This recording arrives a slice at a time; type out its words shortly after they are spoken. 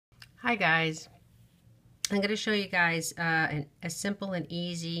Hi guys, I'm going to show you guys a simple and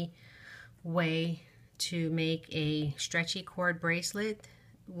easy way to make a stretchy cord bracelet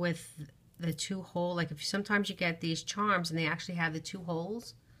with the two hole. Like if sometimes you get these charms and they actually have the two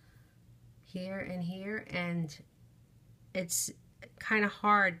holes here, and it's kind of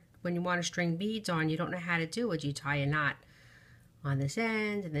hard when you want to string beads on. You don't know how to do it. You tie a knot on this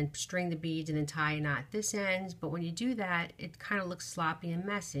end and then string the beads and then tie a knot at this end, but when you do that it kind of looks sloppy and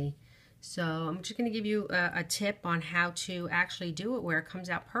messy. So I'm just going to give you a tip on how to actually do it where it comes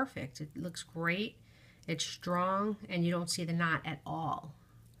out perfect. It looks great, it's strong, and you don't see the knot at all.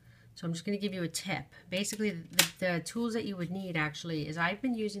 So I'm just going to give you a tip. Basically the tools that you would need actually is I've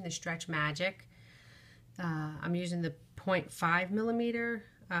been using the Stretch Magic. I'm using the 0.5 millimeter,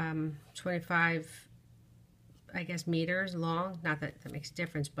 25 I guess meters long. Not that that makes a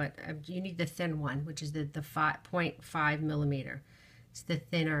difference, but you need the thin one, which is the 0.5 millimeter. It's the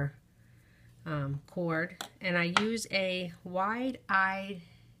thinner cord, and I use a wide-eyed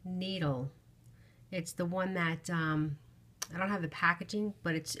needle. It's the one that I don't have the packaging,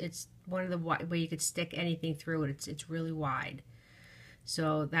 but it's one of the where you could stick anything through it. It's really wide,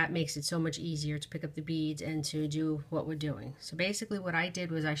 so that makes it so much easier to pick up the beads and to do what we're doing. So basically what I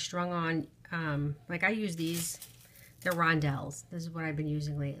did was I strung on like I use these, they're rondelles. This is what I've been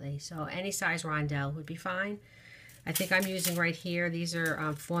using lately, so any size rondelle would be fine. I think I'm using right here, these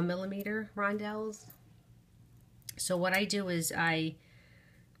are 4 millimeter rondelles. So what I do is I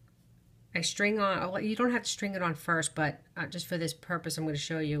string on, you don't have to string it on first, but just for this purpose I'm going to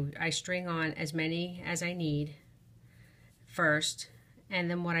show you, I string on as many as I need first, and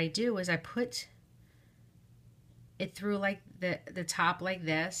then what I do is I put it through like the top like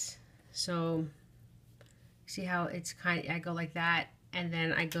this. So see how it's kind of, I go like that, and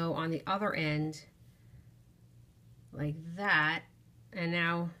then I go on the other end like that, and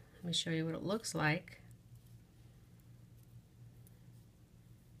now let me show you what it looks like.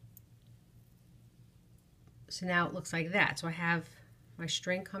 So now it looks like that. So I have my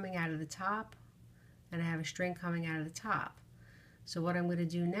string coming out of the top, and I have a string coming out of the top. So what I'm going to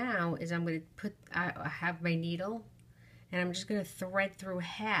do now is I'm going to put, I have my needle, and I'm just going to thread through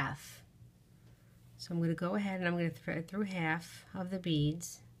half. So I'm going to go ahead and I'm going to thread through half of the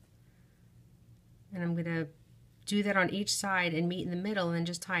beads, and I'm going to do that on each side and meet in the middle, and then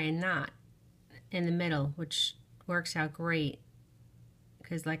just tie a knot in the middle, which works out great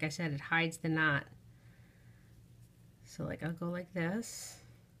because like I said, it hides the knot. So like I'll go like this,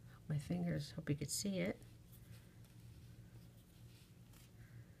 my fingers, hope you could see it.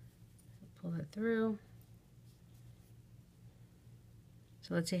 Pull it through.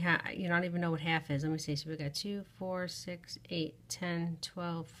 So let's see how, you don't even know what half is. Let me see. So we got 2, 4, 6, 8, 10,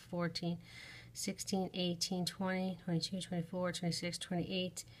 12, 14, 16, 18, 20, 22, 24, 26,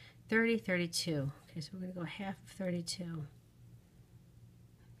 28, 30, 32. Okay, so we're going to go half of 32.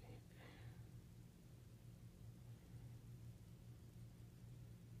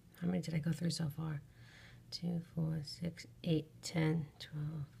 How many did I go through so far? 2, 4, 6, 8, 10, 12,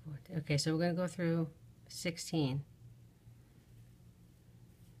 14. Okay, so we're going to go through 16.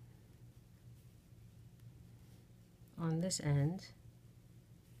 On this end.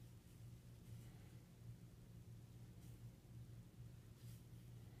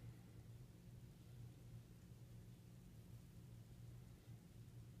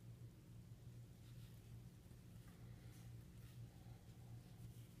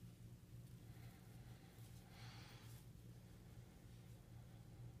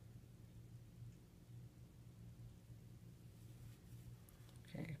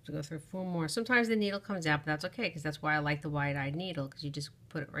 Okay, to go through 4 more. Sometimes the needle comes out, but that's okay because that's why I like the wide-eyed needle, because you just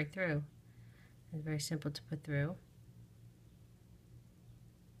put it right through. It's very simple to put through.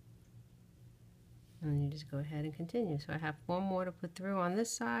 And then you just go ahead and continue. So I have 4 more to put through on this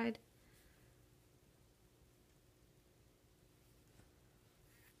side.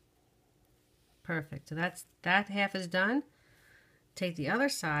 Perfect. So that half is done. Take the other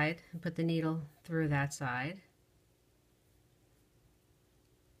side and put the needle through that side.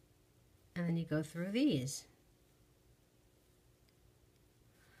 And then you go through these.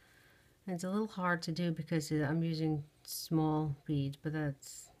 And it's a little hard to do because I'm using small beads, but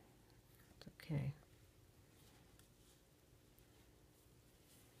that's okay.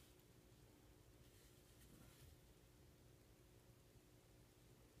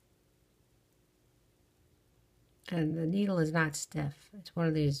 And the needle is not stiff. It's one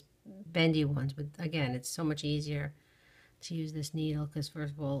of these bendy ones, but again, it's so much easier to use this needle because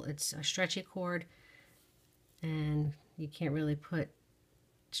first of all, it's a stretchy cord, and you can't really put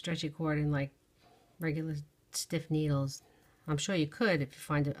stretchy cord in like regular stiff needles I'm sure you could if you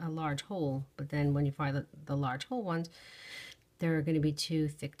find a large hole, but then when you find the large hole ones, they're going to be too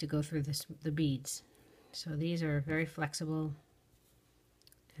thick to go through the beads. So these are very flexible,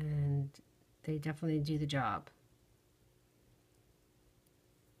 and they definitely do the job.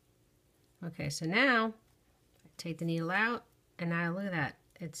 Okay, so now I take the needle out, and now look at that.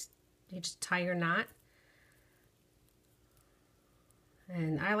 You just tie your knot.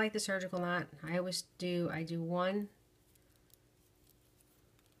 And I like the surgical knot. I do one.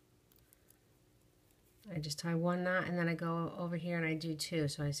 I just tie one knot, and then I go over here and I do two.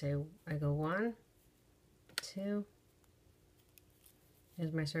 So I go 1, 2.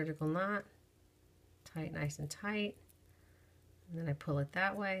 Here's my surgical knot. Tie it nice and tight. And then I pull it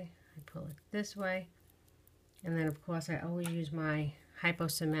that way. I pull it this way. And then of course I always use my Hypo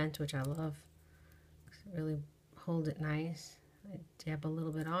Cement, which I love. It really hold it nice. I dab a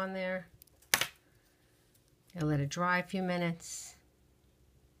little bit on there. I let it dry a few minutes.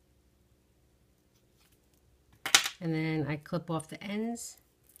 And then I clip off the ends,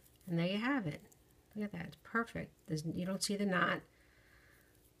 and there you have it. Look at that, it's perfect. You don't see the knot.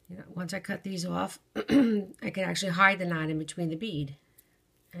 You know, once I cut these off, I can actually hide the knot in between the bead.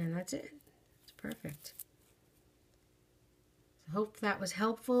 And that's it. It's perfect. So hope that was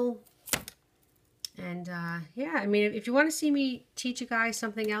helpful. And yeah, I mean, if you want to see me teach you guys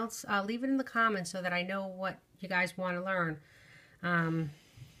something else, leave it in the comments so that I know what you guys want to learn.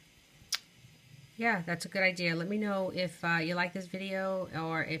 Yeah, that's a good idea. Let me know if you like this video,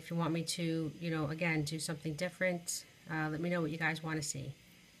 or if you want me to, you know, again, do something different. Let me know what you guys want to see.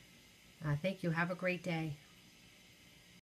 Thank you. Have a great day.